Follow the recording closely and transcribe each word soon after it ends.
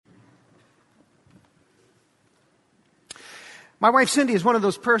My wife Cindy is one of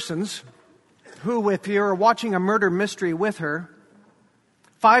those persons who, if you're watching a murder mystery with her,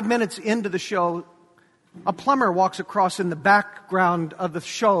 5 minutes into the show, a plumber walks across in the background of the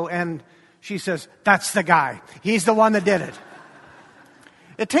show and she says, "That's the guy. He's the one that did it."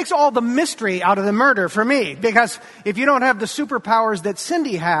 It takes all the mystery out of the murder for me, because if you don't have the superpowers that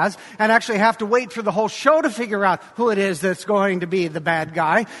Cindy has and actually have to wait for the whole show to figure out who it is that's going to be the bad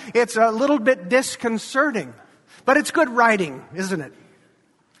guy, it's a little bit disconcerting. But it's good writing, isn't it?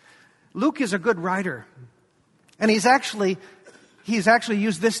 Luke is a good writer. And he's actually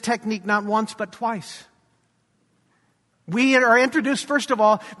used this technique not once but twice. We are introduced, first of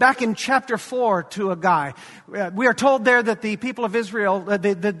all, back in chapter 4 to a guy. We are told there that the people of Israel,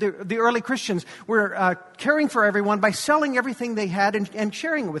 the early Christians, were caring for everyone by selling everything they had and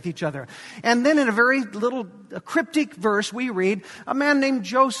sharing it with each other. And then in a very little cryptic verse, we read, a man named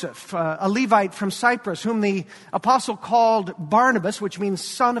Joseph, a Levite from Cyprus, whom the apostle called Barnabas, which means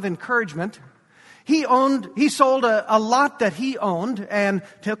son of encouragement. He sold a lot that he owned and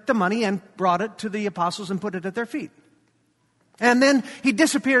took the money and brought it to the apostles and put it at their feet. And then he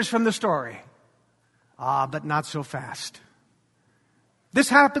disappears from the story. But not so fast. This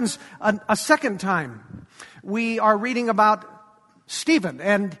happens a second time. We are reading about Stephen,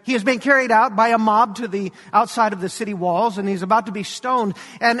 and he is being carried out by a mob to the outside of the city walls, and he's about to be stoned.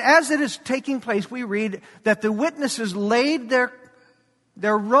 And as it is taking place, we read that the witnesses laid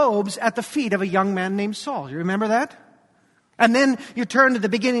their robes at the feet of a young man named Saul. You remember that? And then you turn to the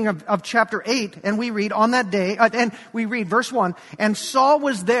beginning of chapter 8, and we read on that day, and we read verse 1, and Saul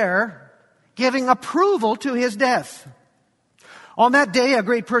was there giving approval to his death. On that day, a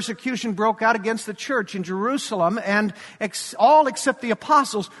great persecution broke out against the church in Jerusalem, and all except the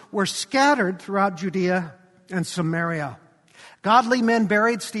apostles were scattered throughout Judea and Samaria. Godly men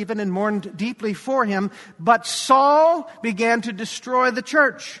buried Stephen and mourned deeply for him, but Saul began to destroy the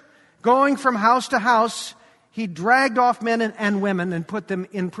church. Going from house to house, he dragged off men and women and put them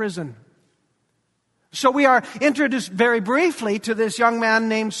in prison. So we are introduced very briefly to this young man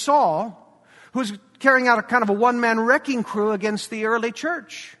named Saul, who's carrying out a kind of a one-man wrecking crew against the early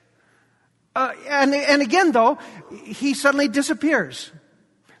church. And again, though, he suddenly disappears.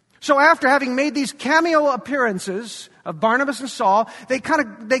 So after having made these cameo appearances of Barnabas and Saul, they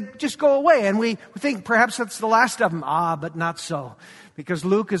just go away, and we think perhaps that's the last of them. But not so. Because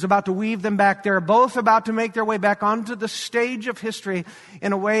Luke is about to weave them back. They're both about to make their way back onto the stage of history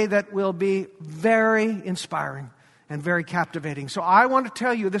in a way that will be very inspiring and very captivating. So I want to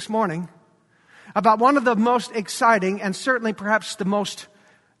tell you this morning about one of the most exciting and certainly perhaps the most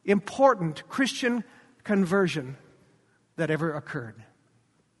important Christian conversion that ever occurred.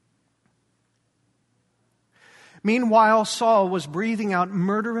 Meanwhile, Saul was breathing out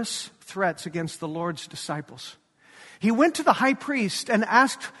murderous threats against the Lord's disciples. He went to the high priest and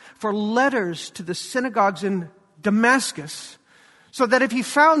asked for letters to the synagogues in Damascus, so that if he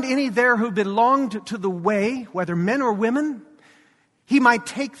found any there who belonged to the way, whether men or women, he might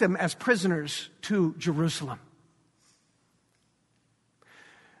take them as prisoners to Jerusalem.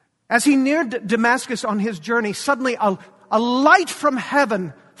 As he neared Damascus on his journey, suddenly a light from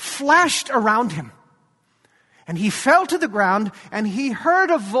heaven flashed around him. And he fell to the ground, and he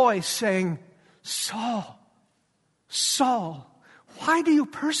heard a voice saying, "Saul, Saul, why do you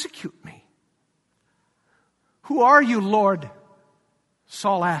persecute me?" "Who are you, Lord?"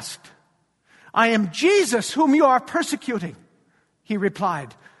 Saul asked. "I am Jesus, whom you are persecuting," he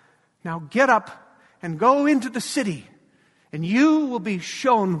replied. "Now get up and go into the city, and you will be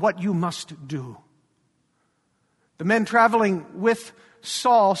shown what you must do." The men traveling with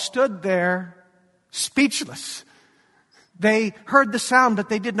Saul stood there speechless. They heard the sound, but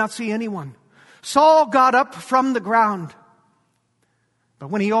they did not see anyone. Saul got up from the ground, but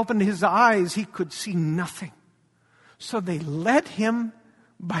when he opened his eyes, he could see nothing. So they led him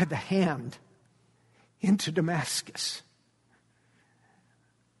by the hand into Damascus.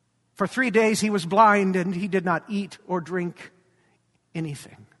 For 3 days he was blind, and he did not eat or drink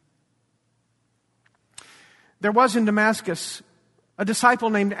anything. There was in Damascus a disciple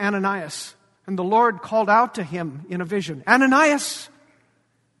named Ananias, and the Lord called out to him in a vision, "Ananias!"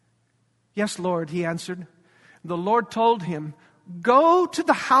 "Yes, Lord," he answered. The Lord told him, "Go to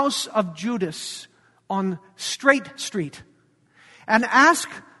the house of Judas on Straight Street and ask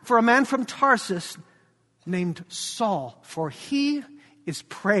for a man from Tarsus named Saul, for he is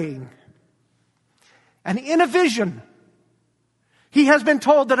praying." And in a vision, he has been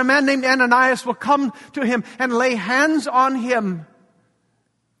told that a man named Ananias will come to him and lay hands on him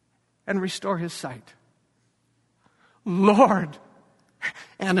and restore his sight. "Lord,"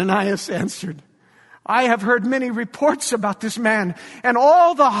 Ananias answered, I have heard many reports about this man and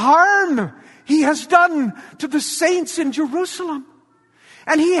all the harm he has done to the saints in Jerusalem.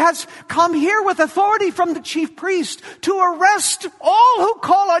 And he has come here with authority from the chief priest to arrest all who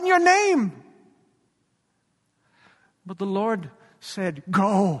call on your name. But the Lord said,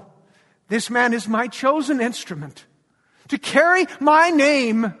 go. This man is my chosen instrument to carry my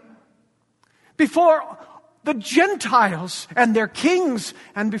name before the Gentiles and their kings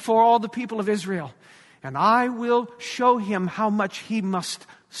and before all the people of Israel. And I will show him how much he must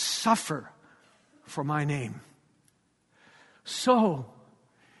suffer for my name. So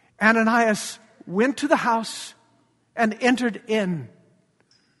Ananias went to the house and entered in.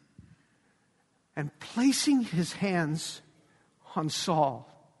 And placing his hands on Saul,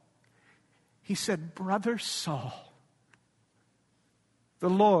 he said, Brother Saul, the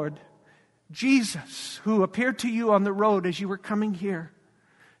Lord, Jesus, who appeared to you on the road as you were coming here,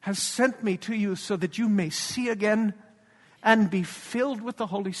 has sent me to you so that you may see again and be filled with the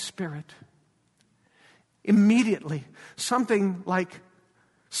Holy Spirit. Immediately, something like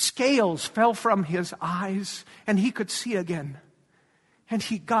scales fell from his eyes and he could see again. And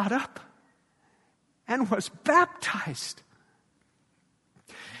he got up and was baptized.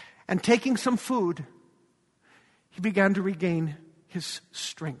 And taking some food, he began to regain his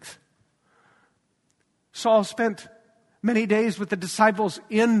strength. Saul spent many days with the disciples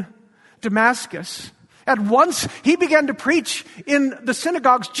in Damascus. At once, he began to preach in the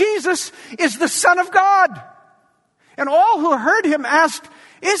synagogues, Jesus is the Son of God. And all who heard him asked,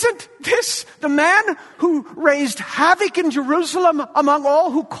 isn't this the man who raised havoc in Jerusalem among all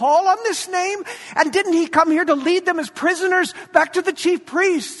who call on this name? And didn't he come here to lead them as prisoners back to the chief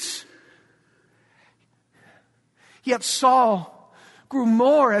priests? Yet Saul grew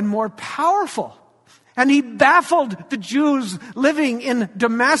more and more powerful. And he baffled the Jews living in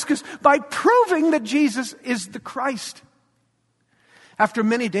Damascus by proving that Jesus is the Christ. After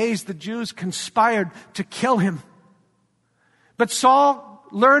many days, the Jews conspired to kill him. But Saul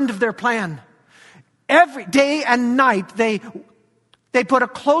learned of their plan. Every day and night, they put a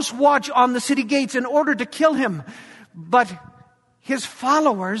close watch on the city gates in order to kill him. But his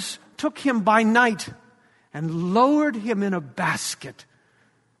followers took him by night and lowered him in a basket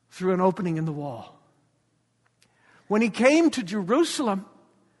through an opening in the wall. When he came to Jerusalem,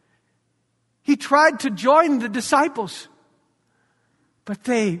 he tried to join the disciples, but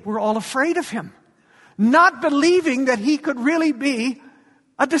they were all afraid of him, not believing that he could really be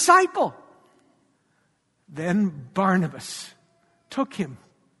a disciple. Then Barnabas took him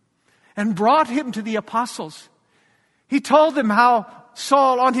and brought him to the apostles. He told them how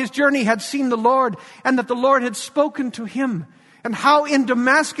Saul on his journey had seen the Lord and that the Lord had spoken to him, and how in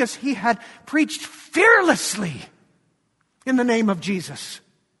Damascus he had preached fearlessly in the name of Jesus.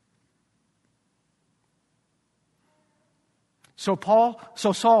 So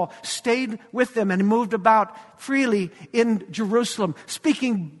Saul stayed with them and moved about freely in Jerusalem,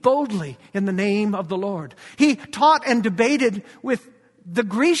 speaking boldly in the name of the Lord. He taught and debated with the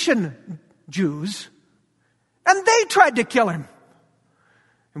Grecian Jews, and they tried to kill him.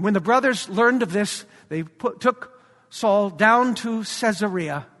 And when the brothers learned of this, they took Saul down to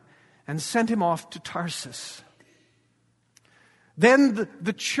Caesarea and sent him off to Tarsus. Then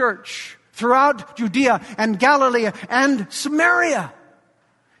the church throughout Judea and Galilee and Samaria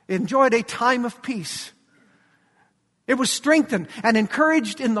enjoyed a time of peace. It was strengthened and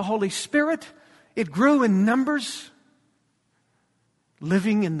encouraged in the Holy Spirit. It grew in numbers,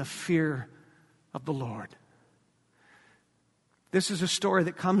 living in the fear of the Lord. This is a story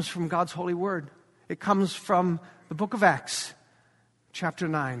that comes from God's holy word. It comes from the book of Acts, chapter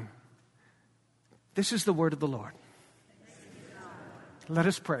 9. This is the word of the Lord. Let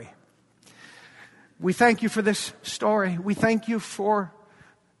us pray. We thank you for this story. We thank you for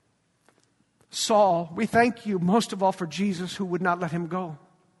Saul. We thank you most of all for Jesus, who would not let him go.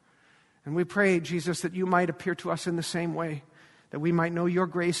 And we pray, Jesus, that you might appear to us in the same way, that we might know your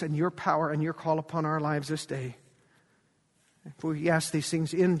grace and your power and your call upon our lives this day. For we ask these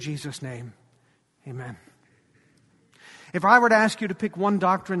things in Jesus' name. Amen. If I were to ask you to pick one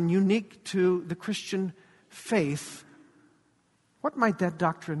doctrine unique to the Christian faith, what might that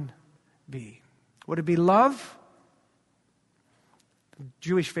doctrine be? Would it be love? The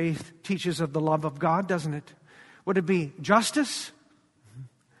Jewish faith teaches of the love of God, doesn't it? Would it be justice?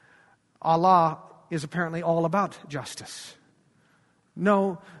 Allah is apparently all about justice.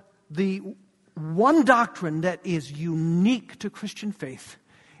 No, the one doctrine that is unique to Christian faith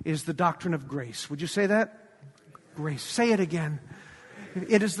is the doctrine of grace. Would you say that? Grace. Say it again.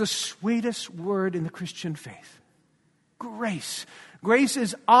 It is the sweetest word in the Christian faith. Grace. Grace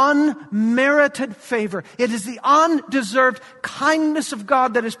is unmerited favor. It is the undeserved kindness of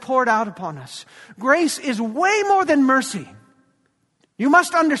God that is poured out upon us. Grace is way more than mercy. You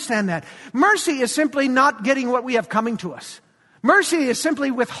must understand that. Mercy is simply not getting what we have coming to us. Mercy is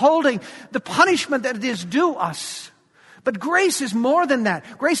simply withholding the punishment that is due us. But grace is more than that.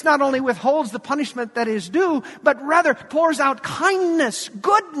 Grace not only withholds the punishment that is due, but rather pours out kindness,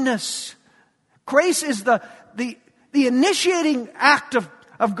 goodness. Grace is the initiating act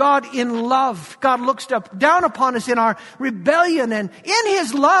of God in love. God looks down upon us in our rebellion, and in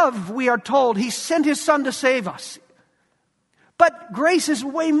His love, we are told, He sent His Son to save us. But grace is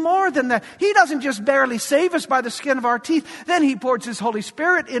way more than that. He doesn't just barely save us by the skin of our teeth. Then He pours His Holy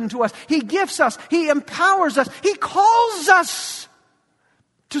Spirit into us. He gifts us. He empowers us. He calls us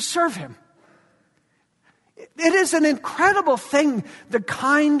to serve Him. It is an incredible thing, the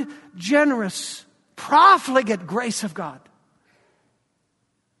kind, generous, profligate grace of God.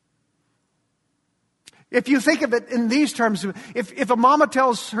 If you think of it in these terms, if a mama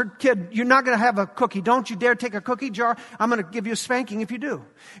tells her kid, you're not going to have a cookie, don't you dare take a cookie jar, I'm going to give you a spanking if you do.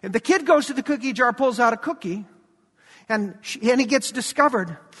 If the kid goes to the cookie jar, pulls out a cookie, and he gets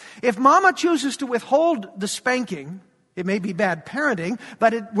discovered, if mama chooses to withhold the spanking, it may be bad parenting,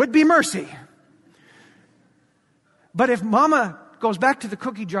 but it would be mercy. But if mama goes back to the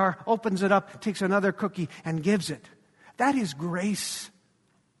cookie jar, opens it up, takes another cookie, and gives it, that is grace.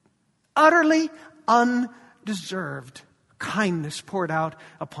 Utterly undeserved kindness poured out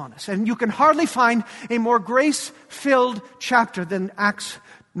upon us. And you can hardly find a more grace-filled chapter than Acts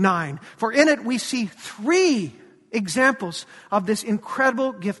 9. For in it we see 3 examples of this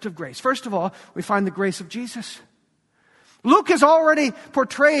incredible gift of grace. First of all, we find the grace of Jesus. Luke has already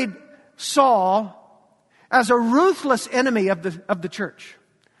portrayed Saul as a ruthless enemy of the church.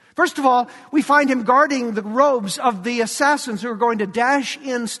 First of all, we find him guarding the robes of the assassins who are going to dash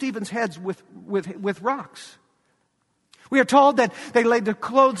in Stephen's heads with rocks. We are told that they laid their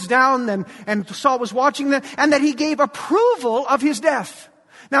clothes down and Saul was watching them, and that he gave approval of his death.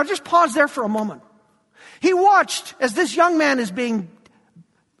 Now just pause there for a moment. He watched as this young man is being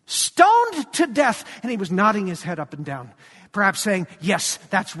stoned to death, and he was nodding his head up and down, perhaps saying, yes,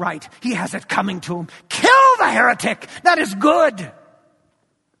 that's right. He has it coming to him. Kill the heretic. That is good.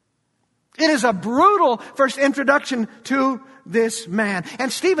 It is a brutal first introduction to this man.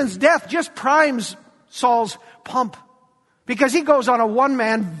 And Stephen's death just primes Saul's pump, because he goes on a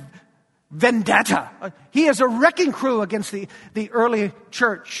one-man vendetta. He is a wrecking crew against the early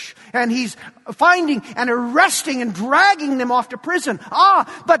church. And he's finding and arresting and dragging them off to prison.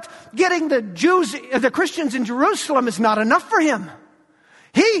 But getting the Christians in Jerusalem is not enough for him.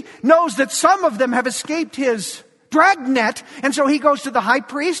 He knows that some of them have escaped his dragnet, and so he goes to the high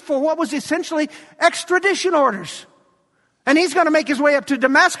priest for what was essentially extradition orders. And he's going to make his way up to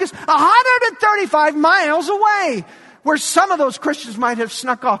Damascus, 135 miles away, where some of those Christians might have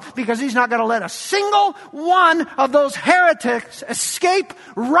snuck off, because he's not going to let a single one of those heretics escape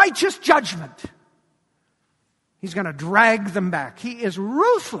righteous judgment. He's going to drag them back. He is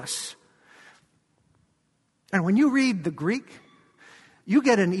ruthless. And when you read the Greek, you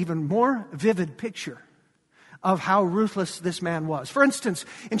get an even more vivid picture of how ruthless this man was. For instance,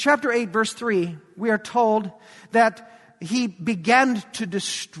 in chapter 8, verse 3, we are told that he began to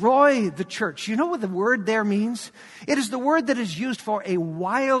destroy the church. You know what the word there means? It is the word that is used for a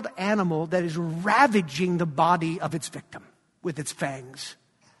wild animal that is ravaging the body of its victim with its fangs.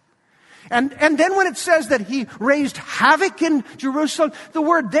 And then when it says that he raised havoc in Jerusalem, the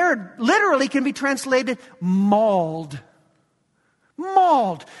word there literally can be translated mauled.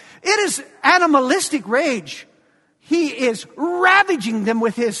 Mauled. It is animalistic rage. He is ravaging them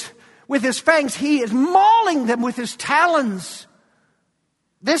with his fangs. He is mauling them with his talons.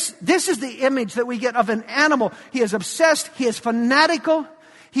 This is the image that we get of an animal. He is obsessed. He is fanatical.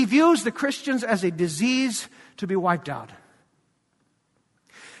 He views the Christians as a disease to be wiped out.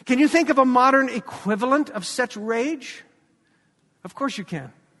 Can you think of a modern equivalent of such rage? Of course you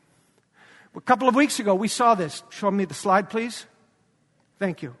can. A couple of weeks ago, we saw this. Show me the slide, please.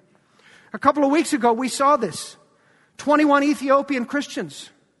 Thank you. A couple of weeks ago, we saw this. 21 Ethiopian Christians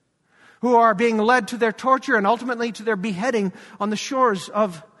who are being led to their torture and ultimately to their beheading on the shores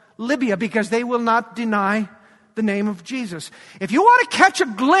of Libya because they will not deny the name of Jesus. If you want to catch a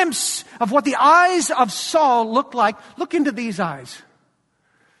glimpse of what the eyes of Saul looked like, look into these eyes.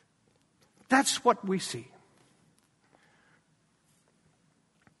 That's what we see.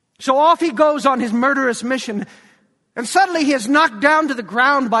 So off he goes on his murderous mission, and suddenly he is knocked down to the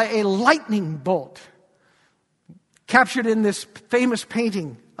ground by a lightning bolt, captured in this famous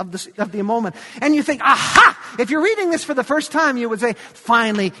painting of the moment. And you think, aha! If you're reading this for the first time, you would say,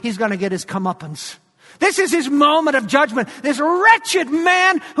 finally, he's going to get his comeuppance. This is his moment of judgment. This wretched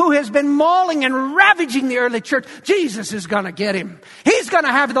man who has been mauling and ravaging the early church, Jesus is going to get him. He's going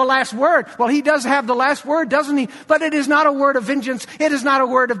to have the last word. Well, he does have the last word, doesn't he? But it is not a word of vengeance. It is not a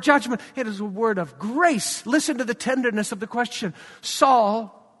word of judgment. It is a word of grace. Listen to the tenderness of the question.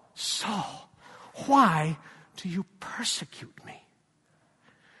 Saul, Saul, why do you persecute me?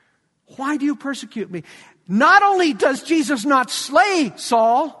 Why do you persecute me? Not only does Jesus not slay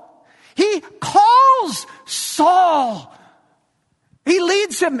Saul, he calls Saul. He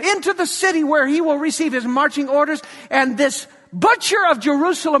leads him into the city where he will receive his marching orders, and this butcher of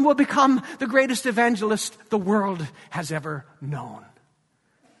Jerusalem will become the greatest evangelist the world has ever known.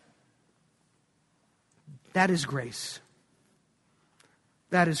 That is grace.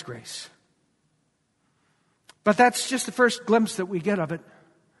 That is grace. But that's just the first glimpse that we get of it.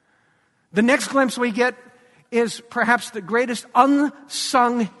 The next glimpse we get is perhaps the greatest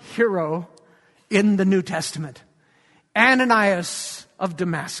unsung hero in the New Testament. Ananias of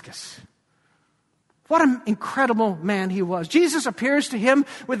Damascus. What an incredible man he was. Jesus appears to him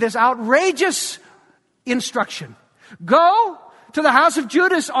with this outrageous instruction. Go to the house of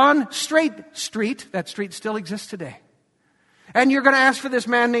Judas on Straight Street. That street still exists today. And you're going to ask for this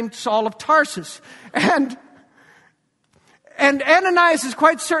man named Saul of Tarsus. And Ananias is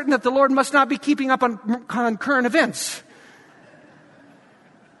quite certain that the Lord must not be keeping up on current events.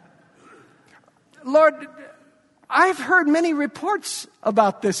 Lord, I've heard many reports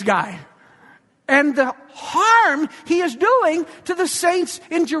about this guy and the harm he is doing to the saints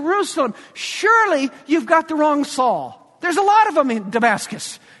in Jerusalem. Surely you've got the wrong Saul. There's a lot of them in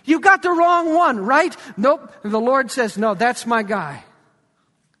Damascus. You've got the wrong one, right? Nope. The Lord says, no, that's my guy.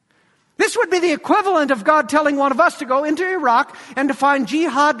 This would be the equivalent of God telling one of us to go into Iraq and to find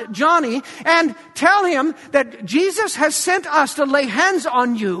Jihad Johnny and tell him that Jesus has sent us to lay hands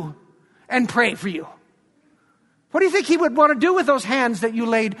on you and pray for you. What do you think he would want to do with those hands that you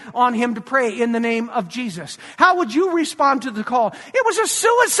laid on him to pray in the name of Jesus? How would you respond to the call? It was a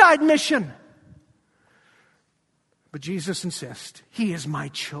suicide mission. But Jesus insists, he is my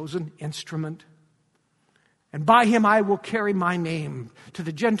chosen instrument. And by him I will carry my name to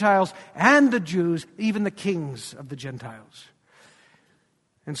the Gentiles and the Jews, even the kings of the Gentiles.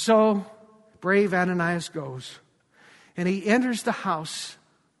 And so, brave Ananias goes, and he enters the house,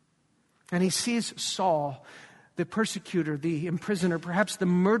 and he sees Saul, the persecutor, the imprisoner, perhaps the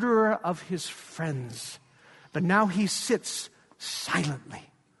murderer of his friends. But now he sits silently,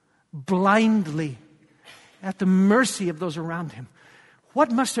 blindly, at the mercy of those around him. What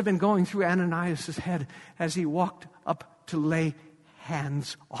must have been going through Ananias' head as he walked up to lay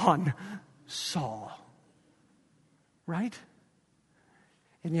hands on Saul? Right?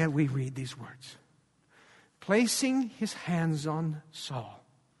 And yet we read these words. Placing his hands on Saul,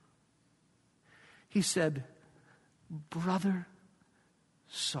 he said, Brother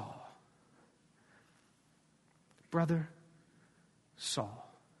Saul. Brother Saul.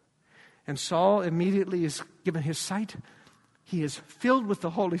 And Saul immediately is given his sight. He is filled with the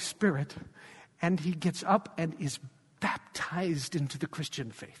Holy Spirit, and he gets up and is baptized into the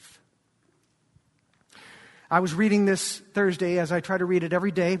Christian faith. I was reading this Thursday as I try to read it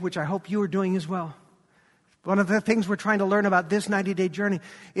every day, which I hope you are doing as well. One of the things we're trying to learn about this 90-day journey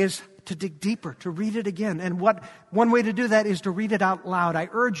is to dig deeper, to read it again. And one way to do that is to read it out loud. I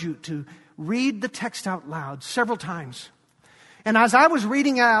urge you to read the text out loud several times. And as I was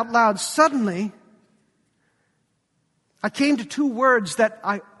reading it out loud, suddenly I came to two words that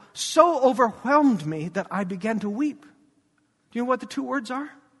so overwhelmed me that I began to weep. Do you know what the two words are?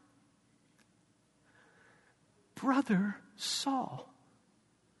 Brother Saul.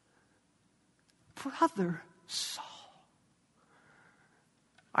 Brother Saul.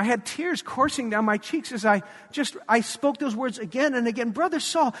 I had tears coursing down my cheeks as I spoke those words again and again. Brother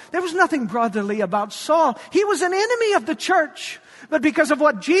Saul. There was nothing brotherly about Saul. He was an enemy of the church. But because of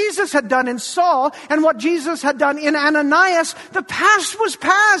what Jesus had done in Saul and what Jesus had done in Ananias, the past was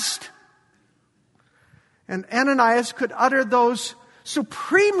past. And Ananias could utter those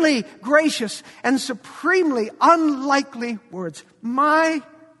supremely gracious and supremely unlikely words. My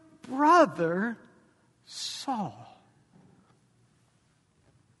brother Saul.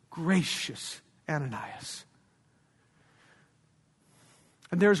 Gracious Ananias.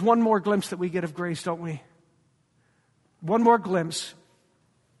 And there's one more glimpse that we get of grace, don't we? One more glimpse.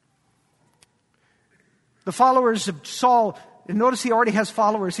 The followers of Saul and notice he already has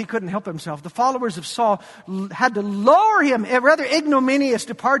followers. He couldn't help himself. The followers of Saul had to lower him, a rather ignominious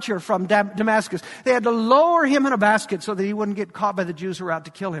departure from Damascus. They had to lower him in a basket so that he wouldn't get caught by the Jews who were out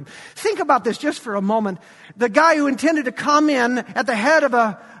to kill him. Think about this just for a moment. The guy who intended to come in at the head of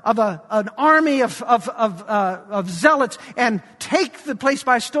an army of zealots and take the place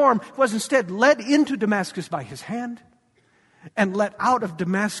by storm was instead led into Damascus by his hand and let out of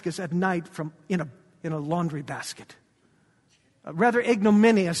Damascus at night in a laundry basket. A rather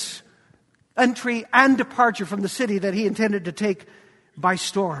ignominious entry and departure from the city that he intended to take by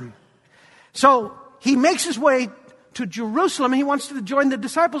storm. So he makes his way to Jerusalem. He wants to join the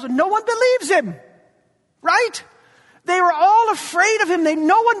disciples, and no one believes him. Right? They were all afraid of him.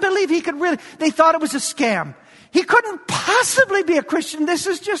 No one believed he could really. They thought it was a scam. He couldn't possibly be a Christian. This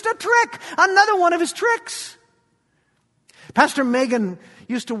is just a trick. Another one of his tricks. Pastor Megan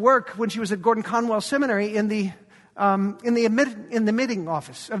used to work when she was at Gordon Conwell Seminary in the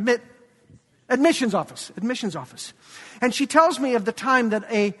admissions office. And she tells me of the time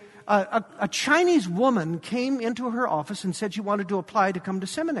that a Chinese woman came into her office and said she wanted to apply to come to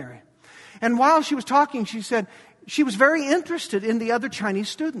seminary. And while she was talking, she said she was very interested in the other Chinese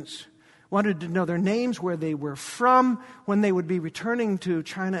students. Wanted to know their names, where they were from, when they would be returning to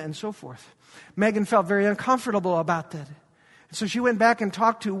China, and so forth. Megan felt very uncomfortable about that. So she went back and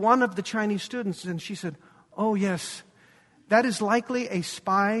talked to one of the Chinese students, and she said, "Oh, yes, that is likely a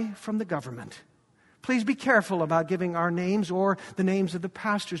spy from the government. Please be careful about giving our names or the names of the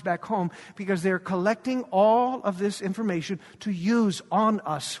pastors back home, because they're collecting all of this information to use on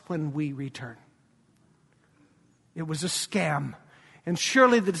us when we return." It was a scam. And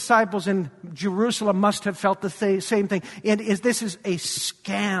surely the disciples in Jerusalem must have felt the same thing. This is a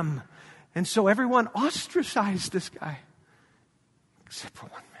scam. And so everyone ostracized this guy. Except for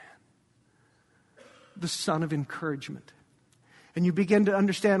one man, the son of encouragement. And you begin to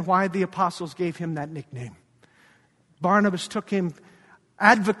understand why the apostles gave him that nickname. Barnabas took him,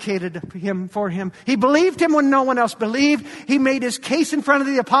 advocated for him. He believed him when no one else believed. He made his case in front of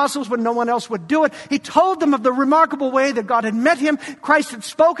the apostles when no one else would do it. He told them of the remarkable way that God had met him. Christ had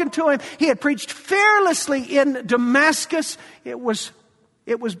spoken to him. He had preached fearlessly in Damascus. It was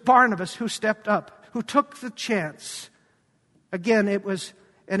Barnabas who stepped up, who took the chance. Again, it was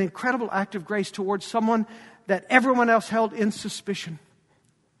an incredible act of grace towards someone that everyone else held in suspicion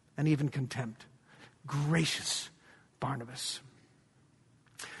and even contempt. Gracious Barnabas.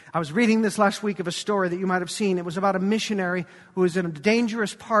 I was reading this last week of a story that you might have seen. It was about a missionary who was in a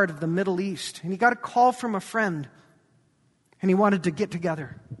dangerous part of the Middle East. And he got a call from a friend. And he wanted to get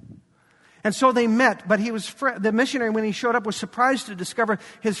together. And so they met. But the missionary, when he showed up, was surprised to discover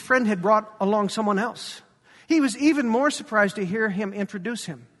his friend had brought along someone else. He was even more surprised to hear him introduce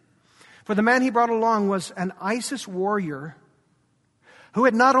him. For the man he brought along was an ISIS warrior who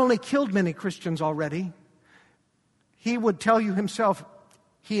had not only killed many Christians already, he would tell you himself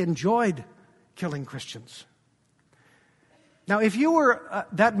he enjoyed killing Christians. Now, if you were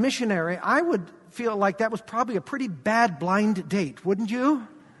that missionary, I would feel like that was probably a pretty bad blind date, wouldn't you?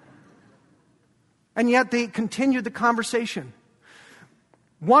 And yet they continued the conversation.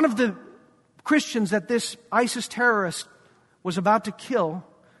 One of the Christians that this ISIS terrorist was about to kill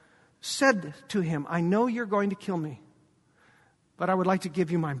said to him, "I know you're going to kill me, but I would like to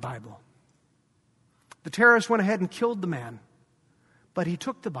give you my Bible." The terrorist went ahead and killed the man, but he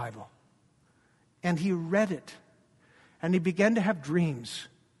took the Bible and he read it, and he began to have dreams.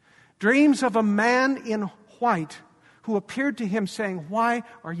 Dreams of a man in white who appeared to him saying, "Why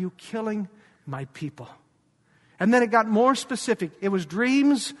are you killing my people?" And then it got more specific. It was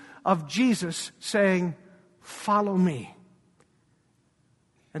dreams of Jesus saying, "Follow me."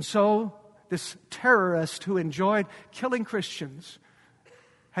 And so this terrorist who enjoyed killing Christians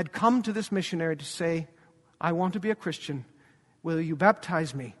had come to this missionary to say, "I want to be a Christian. Will you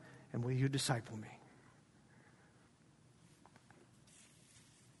baptize me and will you disciple me?"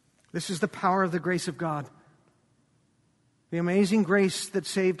 This is the power of the grace of God. The amazing grace that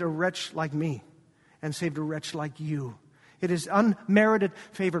saved a wretch like me and saved a wretch like you. It is unmerited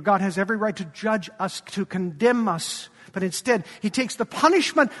favor. God has every right to judge us, to condemn us. But instead, He takes the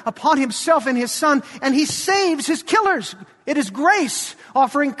punishment upon Himself and His Son, and He saves His killers. It is grace,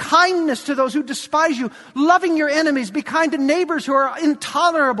 offering kindness to those who despise you, loving your enemies, be kind to neighbors who are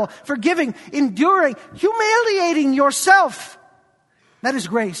intolerable, forgiving, enduring, humiliating yourself. That is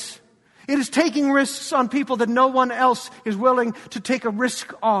grace. It is taking risks on people that no one else is willing to take a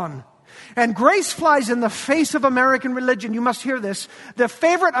risk on. And grace flies in the face of American religion. You must hear this. The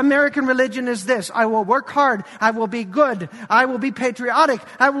favorite American religion is this: I will work hard. I will be good. I will be patriotic.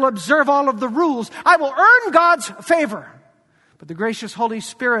 I will observe all of the rules. I will earn God's favor. But the gracious Holy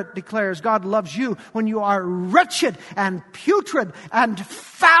Spirit declares God loves you when you are wretched and putrid and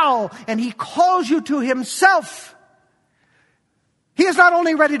foul, and He calls you to Himself. He is not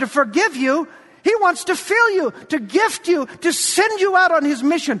only ready to forgive you, He wants to fill you, to gift you, to send you out on His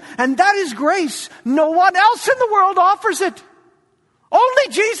mission. And that is grace. No one else in the world offers it. Only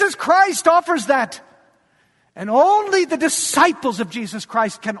Jesus Christ offers that. And only the disciples of Jesus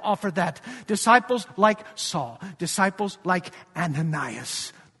Christ can offer that. Disciples like Saul. Disciples like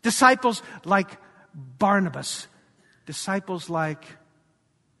Ananias. Disciples like Barnabas. Disciples like...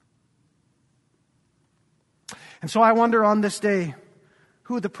 And so I wonder on this day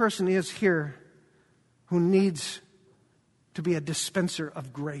who the person is here who needs to be a dispenser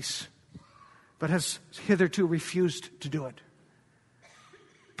of grace, but has hitherto refused to do it.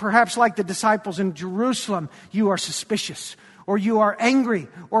 Perhaps like the disciples in Jerusalem, you are suspicious, or you are angry,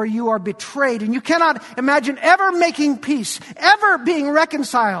 or you are betrayed, and you cannot imagine ever making peace, ever being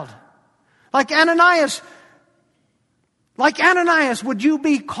reconciled. Like Ananias, would you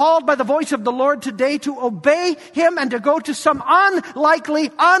be called by the voice of the Lord today to obey Him and to go to some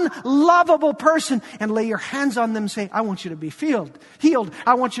unlikely, unlovable person and lay your hands on them and say, I want you to be healed.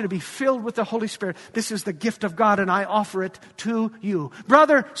 I want you to be filled with the Holy Spirit. This is the gift of God and I offer it to you.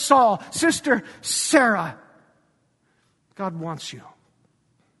 Brother Saul, Sister Sarah, God wants you.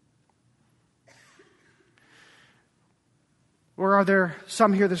 Or are there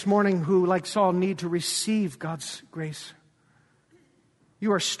some here this morning who, like Saul, need to receive God's grace?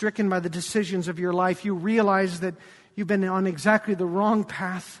 You are stricken by the decisions of your life. You realize that you've been on exactly the wrong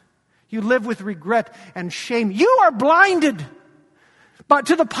path. You live with regret and shame. You are blinded but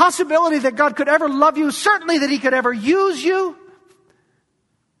to the possibility that God could ever love you, certainly that He could ever use you.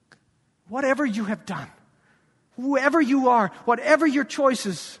 Whatever you have done, whoever you are, whatever your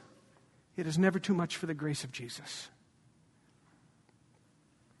choices, it is never too much for the grace of Jesus.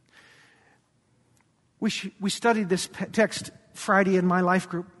 We studied this text Friday in my life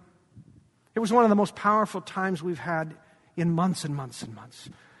group. It was one of the most powerful times we've had in months and months and months.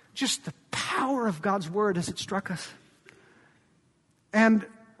 Just the power of God's Word as it struck us. And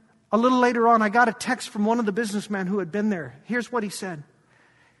a little later on, I got a text from one of the businessmen who had been there. Here's what he said.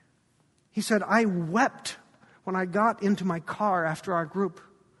 He said, I wept when I got into my car after our group.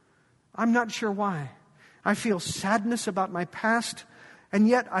 I'm not sure why. I feel sadness about my past, and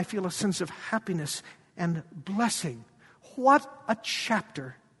yet I feel a sense of happiness and blessing. What a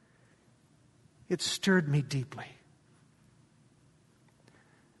chapter. It stirred me deeply.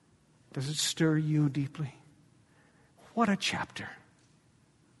 Does it stir you deeply? What a chapter.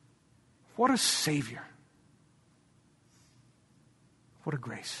 What a Savior. What a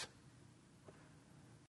grace.